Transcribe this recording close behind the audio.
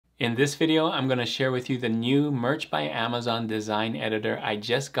In this video, I'm going to share with you the new Merch by Amazon design editor. I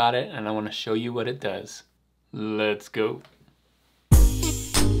just got it and I want to show you what it does. Let's go.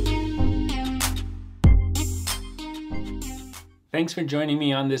 Thanks for joining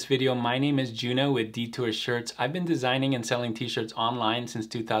me on this video. My name is Juno with Detour Shirts. I've been designing and selling t-shirts online since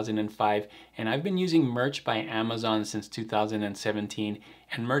 2005, and I've been using Merch by Amazon since 2017,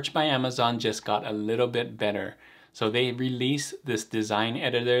 and Merch by Amazon just got a little bit better. So they released this design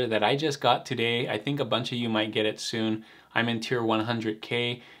editor that I just got today. I think a bunch of you might get it soon. I'm in tier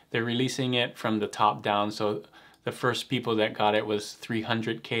 100K. They're releasing it from the top down. So the first people that got it was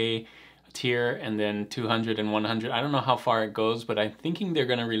 300K tier, and then 200 and 100. I don't know how far it goes, but I'm thinking they're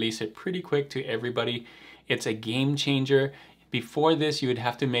going to release it pretty quick to everybody. It's a game changer. Before this, you would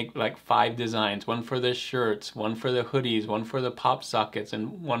have to make like 5 designs, one for the shirts, one for the hoodies, one for the pop sockets,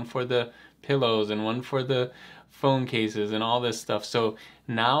 and one for the pillows, and one for the phone cases, and all this stuff. So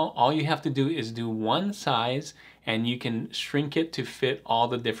now all you have to do is do one size, and you can shrink it to fit all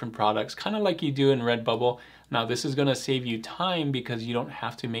the different products, kind of like you do in Redbubble. Now this is going to save you time because you don't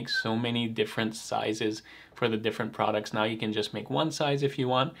have to make so many different sizes for the different products. Now you can just make one size if you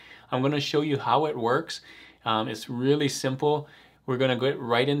want. I'm going to show you how it works. It's really simple. We're going to get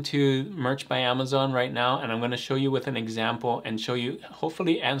right into Merch by Amazon right now, and I'm going to show you with an example and show you,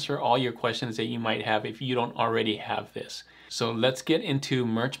 hopefully answer all your questions that you might have if you don't already have this. So let's get into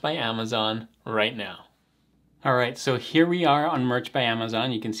Merch by Amazon right now. All right, so here we are on Merch by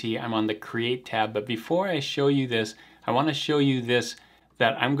Amazon. You can see I'm on the Create tab, but before I show you this, I want to show you this,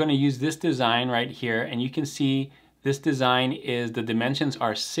 that I'm going to use this design right here, and you can see this design is, the dimensions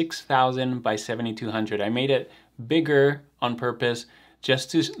are 6,000 by 7,200. I made it bigger on purpose just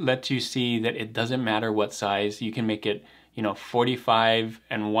to let you see that it doesn't matter what size. You can make it, 45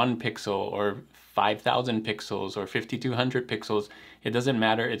 and 1 pixel, or 5,000 pixels, or 5,200 pixels. It doesn't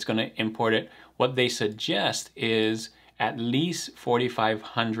matter. It's going to import it. What they suggest is at least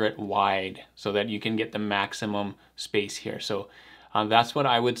 4,500 wide so that you can get the maximum space here. So that's what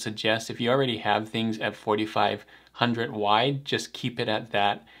I would suggest. If you already have things at 4,500 wide, just keep it at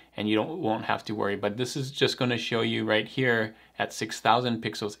that, and you won't have to worry. But this is just going to show you right here at 6,000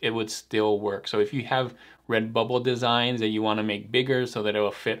 pixels, it would still work. So if you have Redbubble designs that you want to make bigger so that it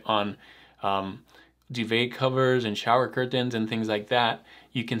will fit on duvet covers and shower curtains and things like that,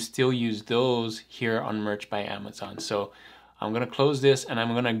 you can still use those here on Merch by Amazon. So I'm going to close this, and I'm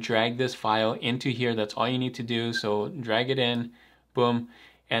going to drag this file into here. That's all you need to do. So drag it in, boom.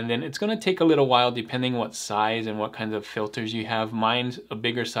 And then it's going to take a little while depending what size and what kinds of filters you have. Mine's a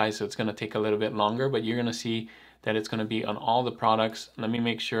bigger size, so it's going to take a little bit longer, but you're going to see that it's going to be on all the products. Let me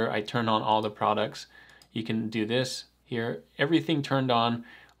make sure I turn on all the products. You can do this here. Everything turned on,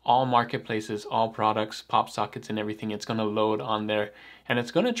 all marketplaces, all products, pop sockets and everything. It's going to load on there, and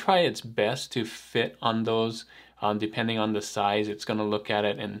it's going to try its best to fit on those. Depending on the size, it's going to look at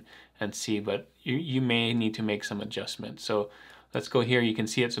it and see, but you may need to make some adjustments. So let's go here. You can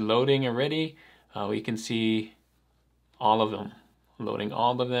see it's loading already. We can see all of them, loading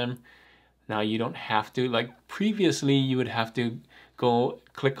all of them. Now you don't have to, like previously you would have to go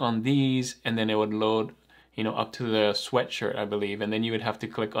click on these and then it would load, up to the sweatshirt, I believe. And then you would have to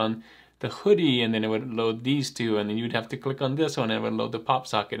click on the hoodie, and then it would load these two, and then you would have to click on this one and it would load the pop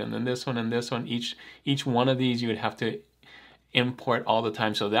socket, and then this one and this one. Each one of these you would have to import all the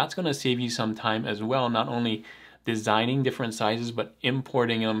time. So that's going to save you some time as well, not only designing different sizes, but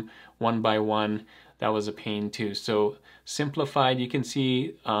importing them one by one. That was a pain too. So simplified, you can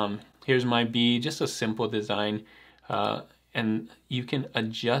see, here's my B, just a simple design, and you can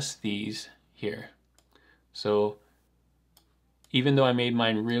adjust these here. So even though I made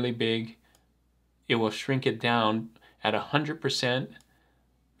mine really big, it will shrink it down at 100%,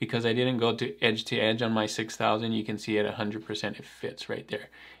 because I didn't go to edge on my 6,000. You can see at 100% it fits right there.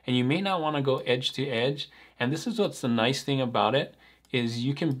 And you may not want to go edge to edge, and this is what's the nice thing about it, is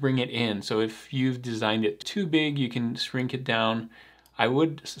you can bring it in. So if you've designed it too big, you can shrink it down. I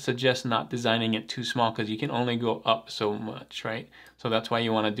would suggest not designing it too small, because you can only go up so much, right? So that's why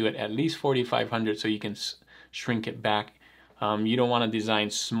you want to do it at least 4,500 so you can shrink it back. You don't want to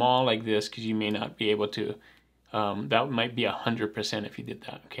design small like this, because you may not be able to. That might be 100% if you did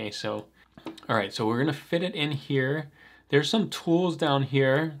that. Okay, so all right, so we're gonna fit it in here. There's some tools down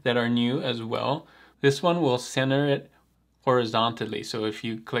here that are new as well. This one will center it horizontally. So if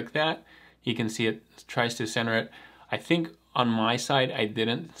you click that, you can see it tries to center it. I think on my side I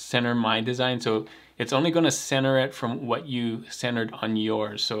didn't center my design, so it's only going to center it from what you centered on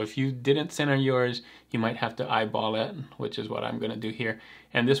yours. So if you didn't center yours, you might have to eyeball it, which is what I'm going to do here.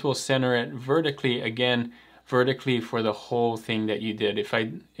 And this will center it vertically again vertically for the whole thing that you did. If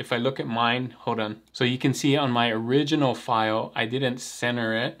I look at mine, hold on. So you can see on my original file, I didn't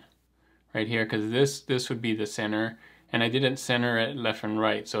center it right here, because this would be the center, and I didn't center it left and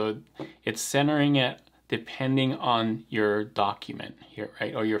right. So it's centering it depending on your document here,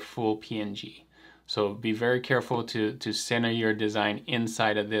 right, or your full PNG. So be very careful to center your design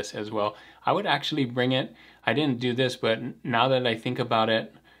inside of this as well. I would actually bring it, I didn't do this, but now that I think about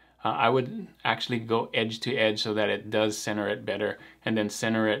it, I would actually go edge to edge so that it does center it better, and then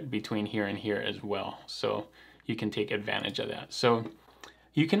center it between here and here as well. So you can take advantage of that. So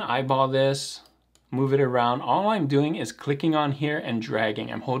you can eyeball this, move it around. All I'm doing is clicking on here and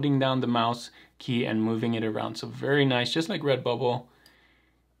dragging. I'm holding down the mouse key and moving it around. So very nice, just like Redbubble.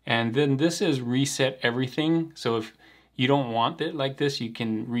 And then this is reset everything. So if you don't want it like this, you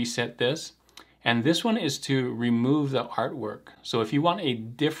can reset this. And this one is to remove the artwork. So if you want a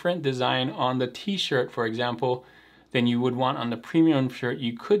different design on the t-shirt, for example, than you would want on the premium shirt,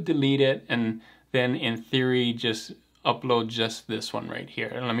 you could delete it and then in theory just upload just this one right here.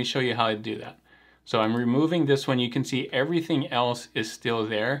 And let me show you how I do that. So I'm removing this one. You can see everything else is still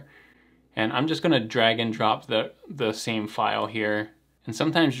there. And I'm just gonna drag and drop the same file here. And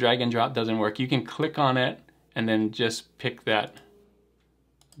sometimes drag and drop doesn't work. You can click on it and then just pick that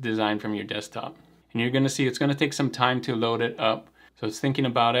design from your desktop. And you're gonna see it's gonna take some time to load it up. So it's thinking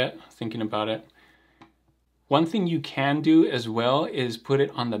about it. One thing you can do as well is put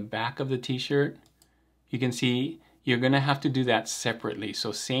it on the back of the t-shirt. You can see you're gonna have to do that separately.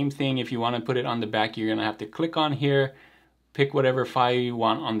 So same thing, if you wanna put it on the back, you're gonna have to click on here, pick whatever file you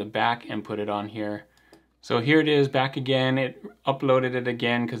want on the back and put it on here. So here it is back again. It uploaded it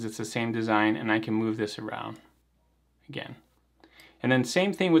again because it's the same design, and I can move this around again. And then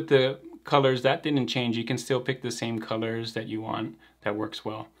same thing with the colors, that didn't change. You can still pick the same colors that you want. That works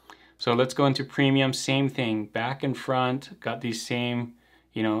well. So let's go into premium, same thing, back and front, got these same,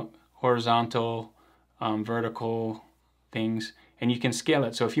 you know, horizontal, vertical things, and you can scale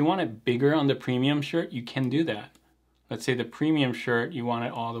it. So if you want it bigger on the premium shirt, you can do that. Let's say the premium shirt, you want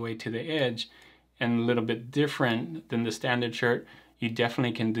it all the way to the edge and a little bit different than the standard shirt, you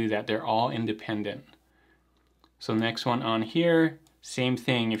definitely can do that. They're all independent. So next one on here, same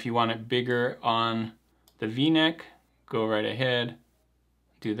thing. If you want it bigger on the V-neck, go right ahead,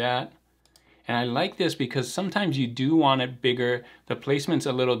 do that. And I like this because sometimes you do want it bigger. The placement's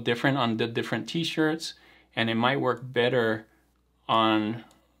a little different on the different t-shirts, and it might work better on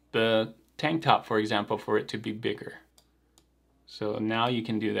the tank top, for example, for it to be bigger. So now you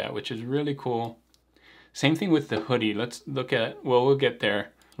can do that, which is really cool. Same thing with the hoodie. Let's look at, well, we'll get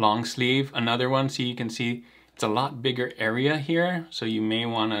there. Long sleeve, another one. So you can see it's a lot bigger area here. So you may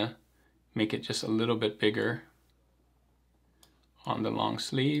want to make it just a little bit bigger on the long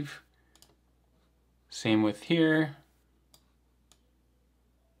sleeve. Same with here.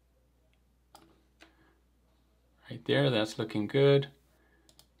 Right there, that's looking good.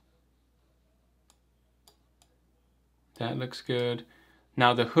 That looks good.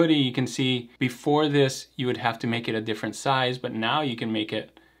 Now the hoodie, you can see before this, you would have to make it a different size, but now you can make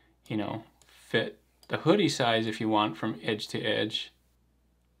it, you know, fit the hoodie size if you want from edge to edge,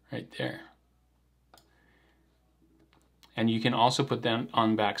 right there. And you can also put them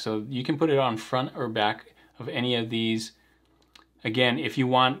on back. So you can put it on front or back of any of these. Again, if you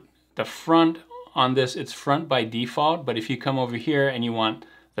want the front on this, it's front by default, but if you come over here and you want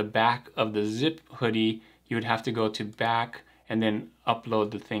the back of the zip hoodie, you would have to go to back and then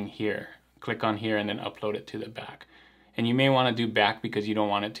upload the thing here. Click on here and then upload it to the back. And you may want to do back because you don't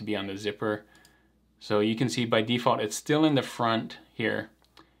want it to be on the zipper. So you can see by default, it's still in the front here.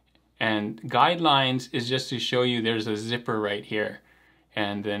 And guidelines is just to show you there's a zipper right here.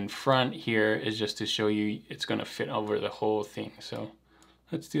 And then front here is just to show you it's going to fit over the whole thing. So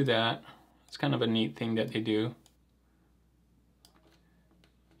let's do that. It's kind of a neat thing that they do.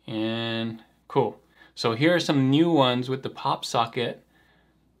 And cool. So here are some new ones with the pop socket.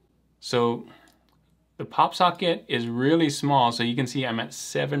 So the pop socket is really small. So you can see I'm at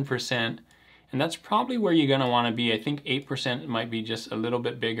 7%. And that's probably where you're gonna wanna be. I think 8% might be just a little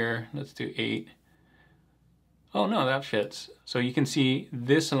bit bigger. Let's do 8. Oh no, that fits. So you can see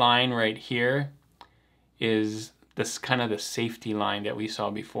this line right here is this kind of the safety line that we saw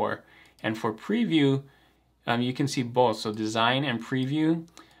before. And for preview, you can see both. So design and preview.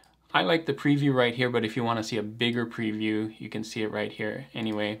 I like the preview right here, but if you wanna see a bigger preview, you can see it right here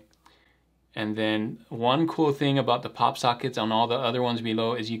anyway. And then one cool thing about the pop sockets on all the other ones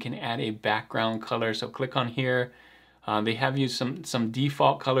below is you can add a background color. So click on here. They have used some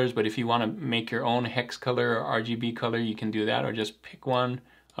default colors, but if you want to make your own hex color or RGB color, you can do that, or just pick one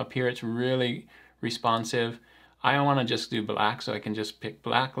up here. It's really, responsive. I want to just do black, so I can just pick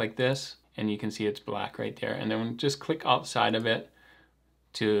black like this, and you can see it's black right there. And then just click outside of it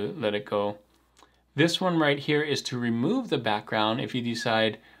to let it go. This one right here is to remove the background. If you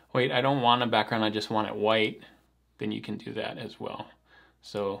decide, wait, I don't want a background, I just want it white, then you can do that as well.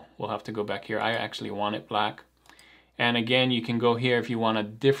 So we'll have to go back here. I actually want it black. And again, you can go here if you want a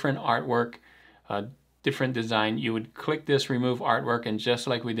different artwork, different design. You would click this remove artwork, and just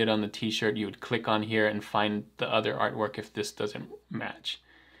like we did on the t-shirt, you would click on here and find the other artwork if this doesn't match.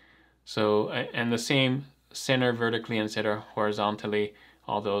 So, and the same, center vertically and center horizontally,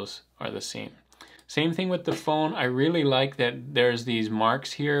 all those are the same. Same thing with the phone. I really like that there's these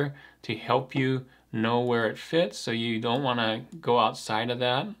marks here to help you know where it fits, so you don't want to go outside of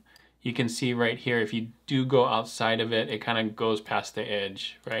that. You can see right here, if you do go outside of it, it kind of goes past the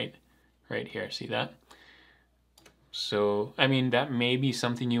edge, right? Right here, see that? So, I mean, that may be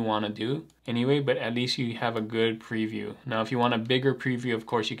something you want to do anyway, but at least you have a good preview. Now, if you want a bigger preview, of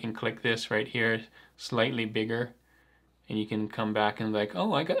course, you can click this right here, slightly bigger, and you can come back and like,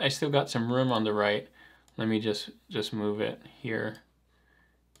 oh, I still got some room on the right. Let me just move it here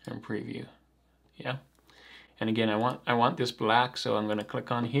and preview. Yeah. And again, I want this black, so I'm going to click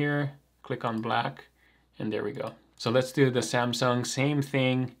on here, click on black, and there we go. So let's do the Samsung, same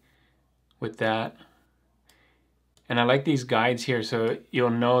thing with that. And I like these guides here, so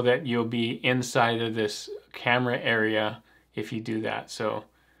you'll know that you'll be inside of this camera area if you do that. So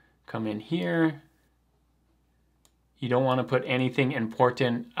come in here. You don't want to put anything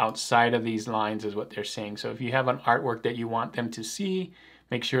important outside of these lines is what they're saying. So if you have an artwork that you want them to see,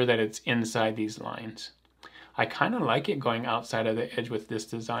 make sure that it's inside these lines. I kind of like it going outside of the edge with this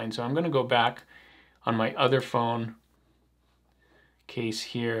design. So I'm going to go back on my other phone case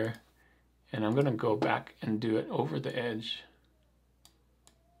here, and I'm going to go back and do it over the edge.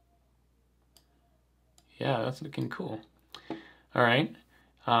 Yeah, that's looking cool. All right.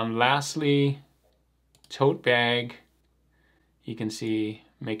 Lastly, tote bag. You can see,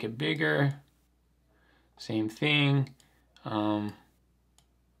 make it bigger. Same thing. Kind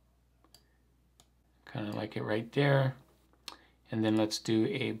of like it right there. And then let's do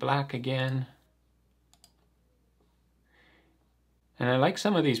a black again. And I like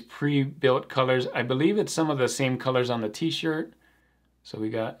some of these pre-built colors. I believe it's some of the same colors on the t-shirt. So we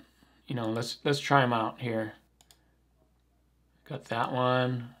got, you know, let's try them out here. Got that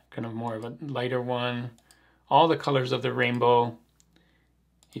one, kind of more of a lighter one. All the colors of the rainbow.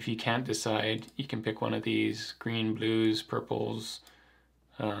 If you can't decide, you can pick one of these. Green, blues, purples.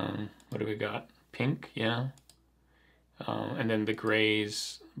 What do we got? Pink, yeah. And then the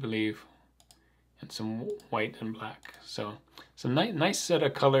grays, I believe, and some white and black. So some nice set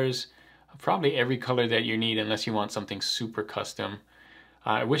of colors. Probably every color that you need, unless you want something super custom.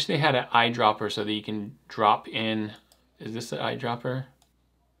 I wish they had an eyedropper so that you can drop in. Is this the eyedropper?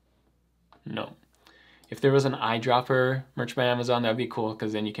 No. If there was an eyedropper merch by Amazon, that'd be cool,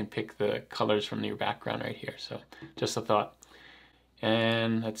 because then you can pick the colors from your background right here. So just a thought.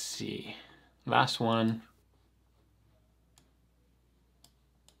 And let's see, last one.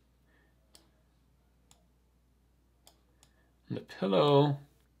 The pillow,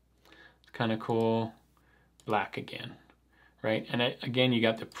 it's kind of cool. Black again, right? And again, you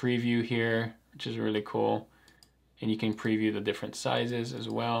got the preview here, which is really cool. And you can preview the different sizes as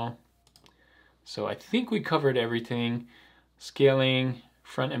well. So I think we covered everything. Scaling,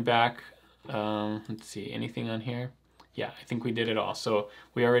 front and back. Let's see, anything on here? Yeah, I think we did it all. So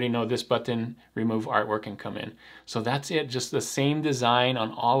we already know this button, remove artwork and come in. So that's it, just the same design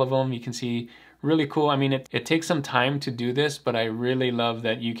on all of them. You can see, really cool. I mean, it takes some time to do this, but I really love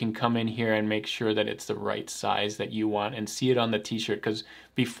that you can come in here and make sure that it's the right size that you want and see it on the t-shirt. Because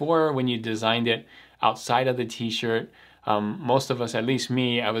before, when you designed it outside of the t-shirt, most of us, at least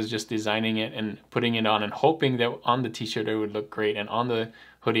me, I was just designing it and putting it on and hoping that on the t-shirt it would look great and on the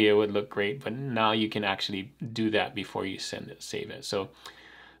hoodie it would look great. But now you can actually do that before you save it. So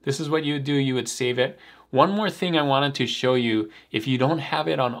this is what you would do. You would save it. One more thing I wanted to show you, if you don't have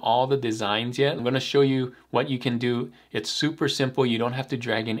it on all the designs yet, I'm going to show you what you can do. It's super simple. You don't have to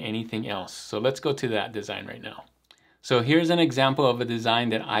drag in anything else. So let's go to that design right now. So here's an example of a design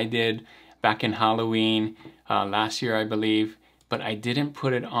that I did back in Halloween last year, I believe, but I didn't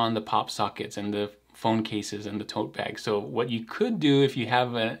put it on the pop sockets and the phone cases and the tote bag. So what you could do if you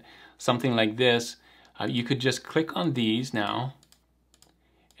have something like this, you could just click on these now.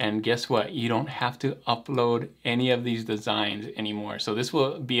 And guess what? You don't have to upload any of these designs anymore. So this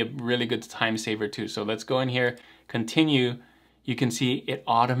will be a really good time saver too. So let's go in here, continue. You can see it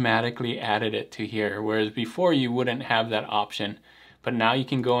automatically added it to here, whereas before you wouldn't have that option. But now you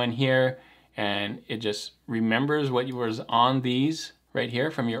can go in here and it just remembers what was on these right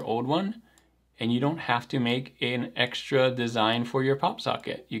here from your old one, and you don't have to make an extra design for your pop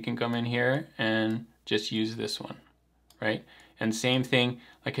socket. You can come in here and just use this one, right? And same thing,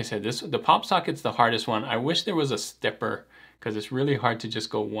 like I said, the pop socket's the hardest one. I wish there was a stepper, because it's really hard to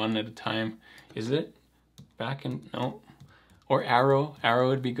just go one at a time. Is it? Back and, no. Or arrow. Arrow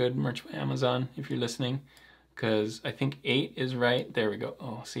would be good, Merch by Amazon, if you're listening, because I think 8 is right. There we go.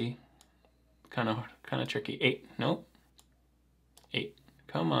 Oh, see? Kind of tricky. 8, nope. 8,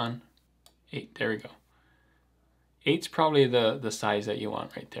 come on. 8, there we go. 8's probably the size that you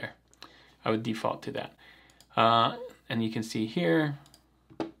want right there. I would default to that. And you can see here,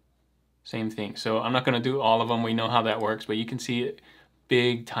 same thing. So I'm not going to do all of them. We know how that works, but you can see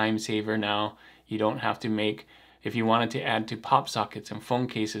big time saver now. You don't have to make, if you wanted to add to pop sockets and phone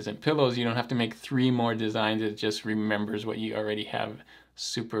cases and pillows, you don't have to make 3 more designs. It just remembers what you already have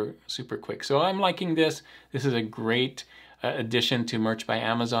super, super quick. So I'm liking this. This is a great addition to Merch by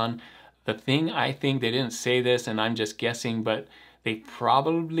Amazon. The thing, I think they didn't say this and I'm just guessing, but they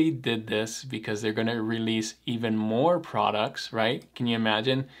probably did this because they're going to release even more products, right? Can you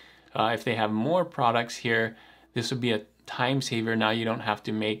imagine if they have more products here? This would be a time saver. Now you don't have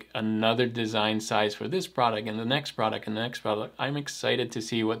to make another design size for this product and the next product and the next product. I'm excited to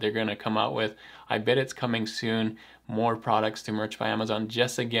see what they're going to come out with. I bet it's coming soon. More products to Merch by Amazon.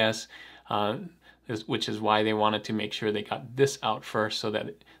 Just a guess, which is why they wanted to make sure they got this out first, so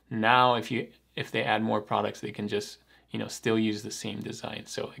that now if they add more products, they can just, you know, still use the same design.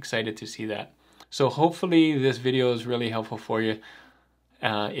 So excited to see that. So hopefully this video is really helpful for you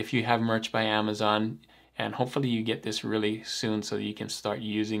if you have Merch by Amazon, and hopefully you get this really soon so that you can start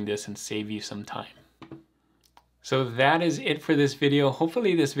using this and save you some time. So that is it for this video.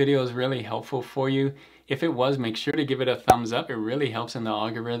 Hopefully this video is really helpful for you. If it was, make sure to give it a thumbs up. It really helps in the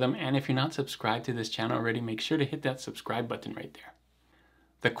algorithm. And if you're not subscribed to this channel already, make sure to hit that subscribe button right there.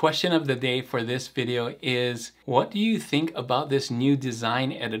 The question of the day for this video is, what do you think about this new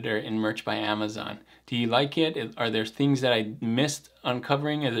design editor in Merch by Amazon? Do you like it? Are there things that I missed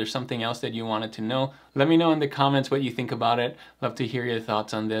uncovering? Is there something else that you wanted to know? Let me know in the comments what you think about it. Love to hear your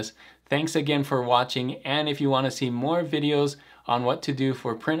thoughts on this. Thanks again for watching, and if you want to see more videos on what to do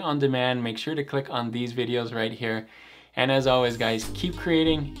for print on demand, make sure to click on these videos right here. And as always guys, keep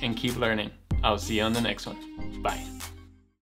creating and keep learning. I'll see you on the next one. Bye.